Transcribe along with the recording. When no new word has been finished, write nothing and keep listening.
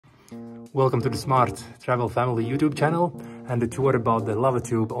Welcome to the Smart Travel Family YouTube channel and the tour about the lava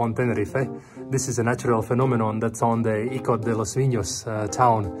tube on Tenerife. This is a natural phenomenon that's on the Icod de los Vinos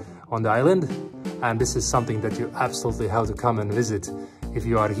town on the island, and this is something that you absolutely have to come and visit if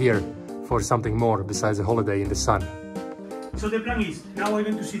you are here for something more besides a holiday in the sun. So the plan is, now we're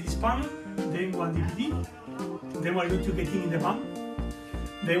going to see this panel, then one DVD, then we're going to get in the van,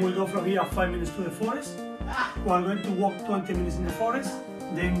 then we'll go from here 5 minutes to the forest, we're going to walk 20 minutes in the forest,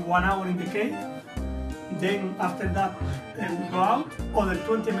 then 1 hour in the cave, then after that we'll go out, other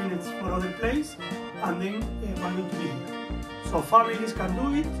 20 minutes for other place, and then we're going to be here. So families can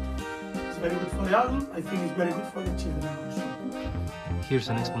do it, it's very good for the adults, I think it's very good for the children also. Here's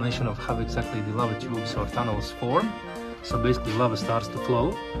an explanation of how exactly the lava tubes or tunnels form. So basically lava starts to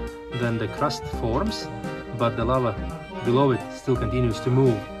flow, then the crust forms, but the lava below it still continues to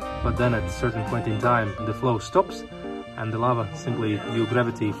move. But then at a certain point in time the flow stops and the lava simply, due to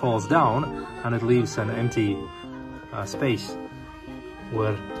gravity, falls down and it leaves an empty space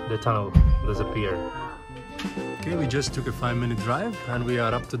where the tunnel does appear. Okay, we just took a 5-minute drive and we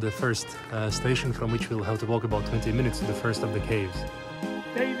are up to the first station, from which we'll have to walk about 20 minutes to the first of the caves.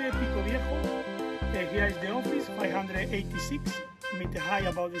 Here is the office, 586 meter high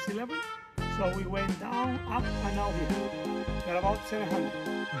above the sea level. So we went down, up, and now here. We're about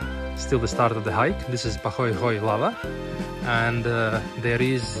 700. Still the start of the hike. This is Pahoehoe lava, and there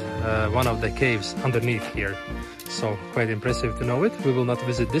is one of the caves underneath here. So quite impressive to know it. We will not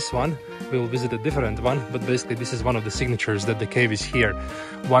visit this one, we will visit a different one, but basically this is one of the signatures that the cave is here.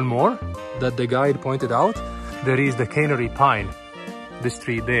 One more that the guide pointed out, there is the Canary pine. This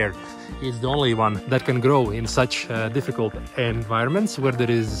tree there is the only one that can grow in such difficult environments where there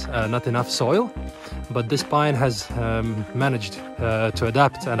is not enough soil. But this pine has managed to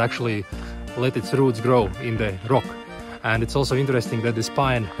adapt and actually let its roots grow in the rock. And it's also interesting that this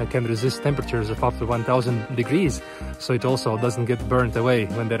pine can resist temperatures of up to 1000 degrees, so it also doesn't get burnt away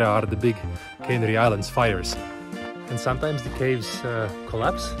when there are the big Canary Islands fires. And sometimes the caves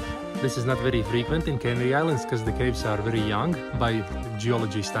collapse. This is not very frequent in Canary Islands because the caves are very young by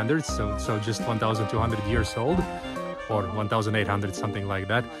geology standards, so just 1200 years old or 1800, something like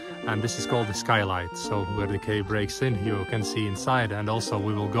that. And this is called the skylight. So where the cave breaks in, you can see inside, and also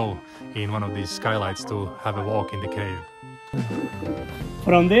we will go in one of these skylights to have a walk in the cave.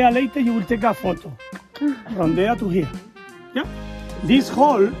 From there later you will take a photo. From there to here. Yeah. This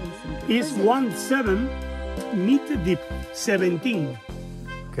hole is 17 meter deep, 17.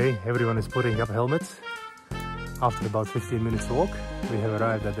 Okay, everyone is putting up helmets. After about 15 minutes walk, we have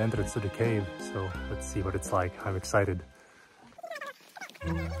arrived at the entrance to the cave, so let's see what it's like. I'm excited.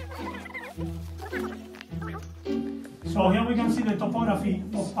 So here we can see the topography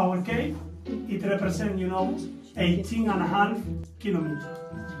of our cave. It represents, 18.5 kilometers.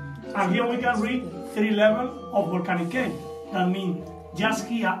 And here we can read 3 levels of volcanic cave. That means just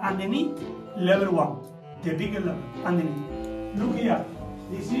here underneath, level 1, the bigger level underneath. Look here.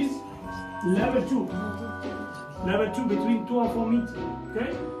 This is level 2. Level 2 between 2 and 4 meters.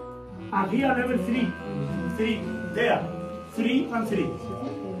 Okay? And here level 3. 3 there. 3 and 3.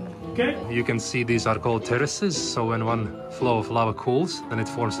 Okay? You can see these are called terraces. So when one flow of lava cools, then it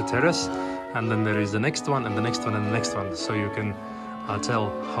forms a terrace. And then there is the next one and the next one and the next one. So you can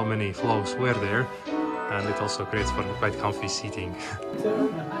tell how many flows were there. And it also creates for quite comfy seating.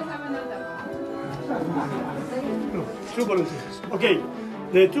 No, 2 volunteers. Okay.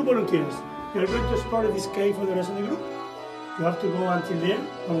 The 2 volunteers, you are going to explore this cave for the rest of the group. You have to go until the end.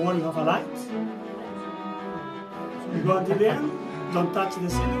 Don't worry, you have a light. So you go until the end, don't touch the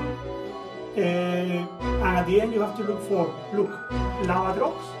ceiling. And at the end you have to look for, lava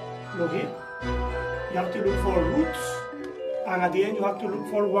drops, look here. You have to look for roots. And at the end you have to look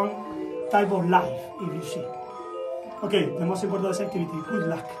for one type of life, if you see. Okay, the most important activity, good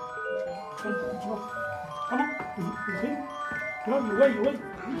luck. Come on, no, you wait.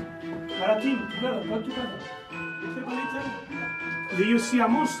 We're a team, together, go together. Do you see a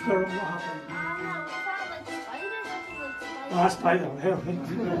monster or what happened? A spider.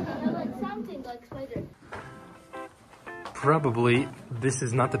 Something like spider. Probably this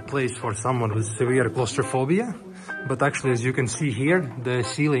is not a place for someone with severe claustrophobia, but actually, as you can see here, the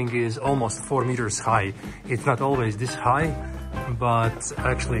ceiling is almost 4 meters high. It's not always this high, but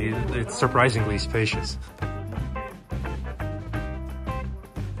actually it's surprisingly spacious.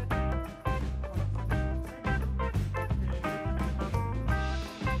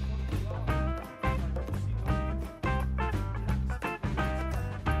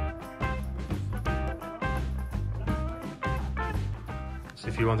 So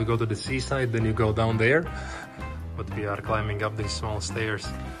if you want to go to the seaside, then you go down there, but we are climbing up these small stairs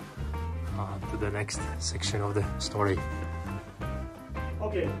to the next section of the story.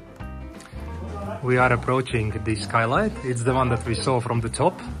 Okay. We are approaching the skylight. It's the one that we saw from the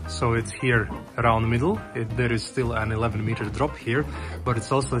top, so it's here around middle. There is still an 11-meter drop here, but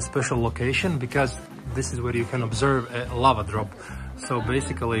it's also a special location because this is where you can observe a lava drop. So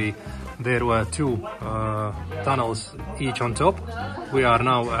basically there were two tunnels each on top. We are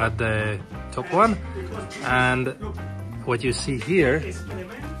now at the top one, and what you see here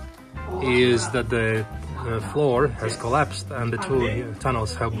is that the floor has collapsed and the two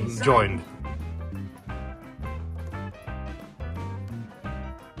tunnels have joined.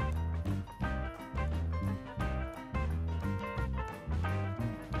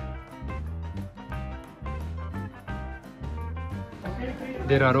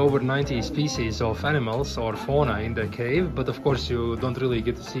 There are over 90 species of animals or fauna in the cave, but of course you don't really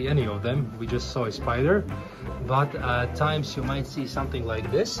get to see any of them. We just saw a spider, but at times you might see something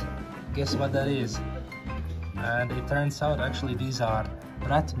like this. Guess what that is? And it turns out actually these are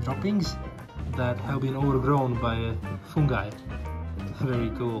rat droppings that have been overgrown by fungi. Very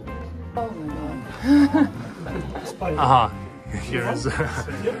cool. Oh my god. Aha, here is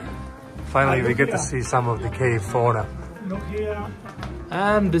finally we get to see some of the cave fauna. Look here.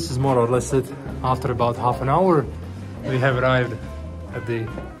 And this is more or less it. After about half an hour we have arrived at the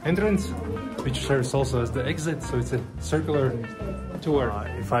entrance, which serves also as the exit, so it's a circular tour.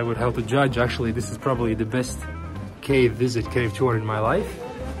 If I would have to judge, actually this is probably the best cave tour in my life,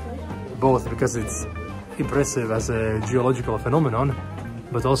 both because it's impressive as a geological phenomenon,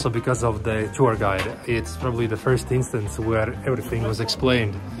 but also because of the tour guide. It's probably the first instance where everything was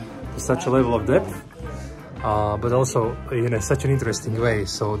explained to such a level of depth, but also in such an interesting way.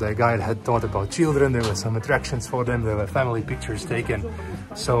 So the guide had thought about children, there were some attractions for them, there were family pictures taken.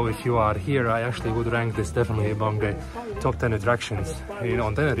 So if you are here, I actually would rank this definitely among the top 10 attractions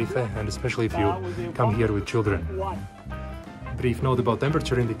on Tenerife, and especially if you come here with children. Brief note about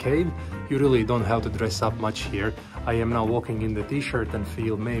temperature in the cave: you really don't have to dress up much here. I am now walking in the t-shirt and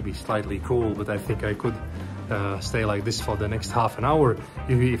feel maybe slightly cool, but I think I could stay like this for the next half an hour.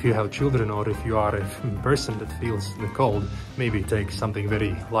 If you have children, or if you are a person that feels the cold, maybe take something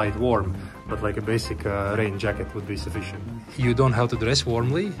very light warm, but like a basic rain jacket would be sufficient. You don't have to dress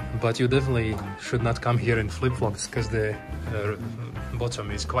warmly, but you definitely should not come here in flip-flops because the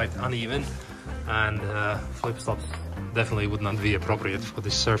bottom is quite uneven, and flip-flops definitely would not be appropriate for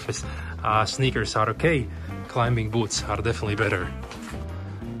this surface. Sneakers are okay, climbing boots are definitely better.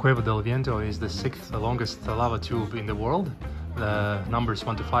 Cueva del Viento is the 6th longest lava tube in the world. The numbers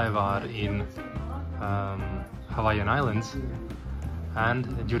 1 to 5 are in Hawaiian Islands,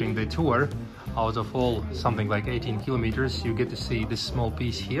 and during the tour, out of all something like 18 kilometers, you get to see this small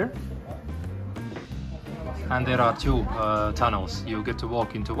piece here. And there are two tunnels. You get to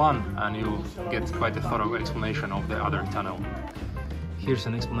walk into one and you get quite a thorough explanation of the other tunnel. Here's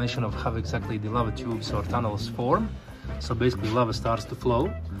an explanation of how exactly the lava tubes or tunnels form. So basically lava starts to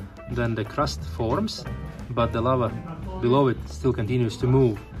flow, then the crust forms, but the lava below it still continues to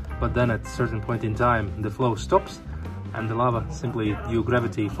move. But then at a certain point in time the flow stops and the lava simply, due to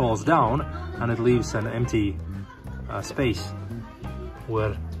gravity, falls down, and it leaves an empty space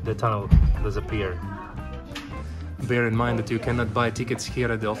where the tunnel does appear. Bear in mind that you cannot buy tickets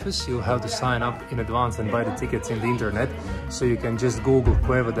here at the office. You'll have to sign up in advance and buy the tickets in the internet. So you can just Google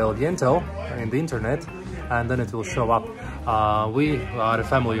Cueva del Viento in the internet and then it will show up. We are a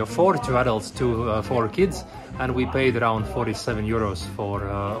family of 4, 2 adults, 4 kids, and we paid around 47 euros for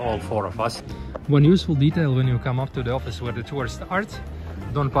all 4 of us. One useful detail when you come up to the office where the tour starts: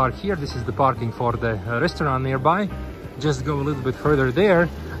 don't park here. This is the parking for the restaurant nearby. Just go a little bit further there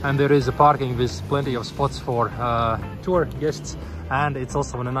and there is a parking with plenty of spots for tour guests, and it's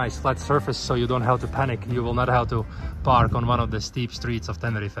also on a nice flat surface, so you don't have to panic. You will not have to park on one of the steep streets of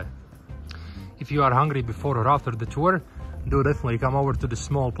Tenerife. If you are hungry before or after the tour, do definitely come over to the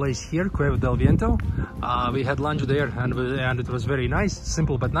small place here, Cueva del Viento. We had lunch there and it was very nice,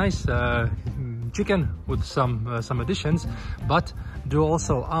 simple but nice. Chicken with some additions, but do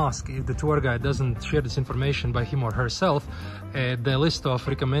also ask, if the tour guide doesn't share this information by him or herself, the list of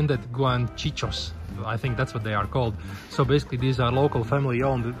recommended guanchichos. I think that's what they are called. So basically these are local family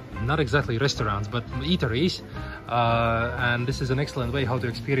owned, not exactly restaurants, but eateries, and this is an excellent way how to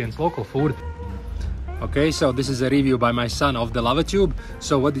experience local food. Okay, so this is a review by my son of the lava tube.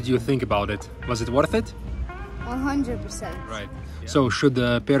 So what did you think about it? Was it worth it? 100%. Right. So should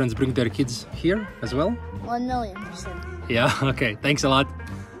the parents bring their kids here as well? 1,000,000%. Yeah, okay, thanks a lot.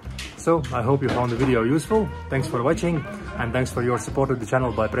 So I hope you found the video useful. Thanks for watching, and thanks for your support of the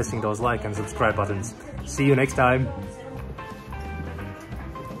channel by pressing those like and subscribe buttons. See you next time.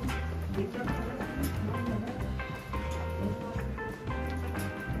 Picture.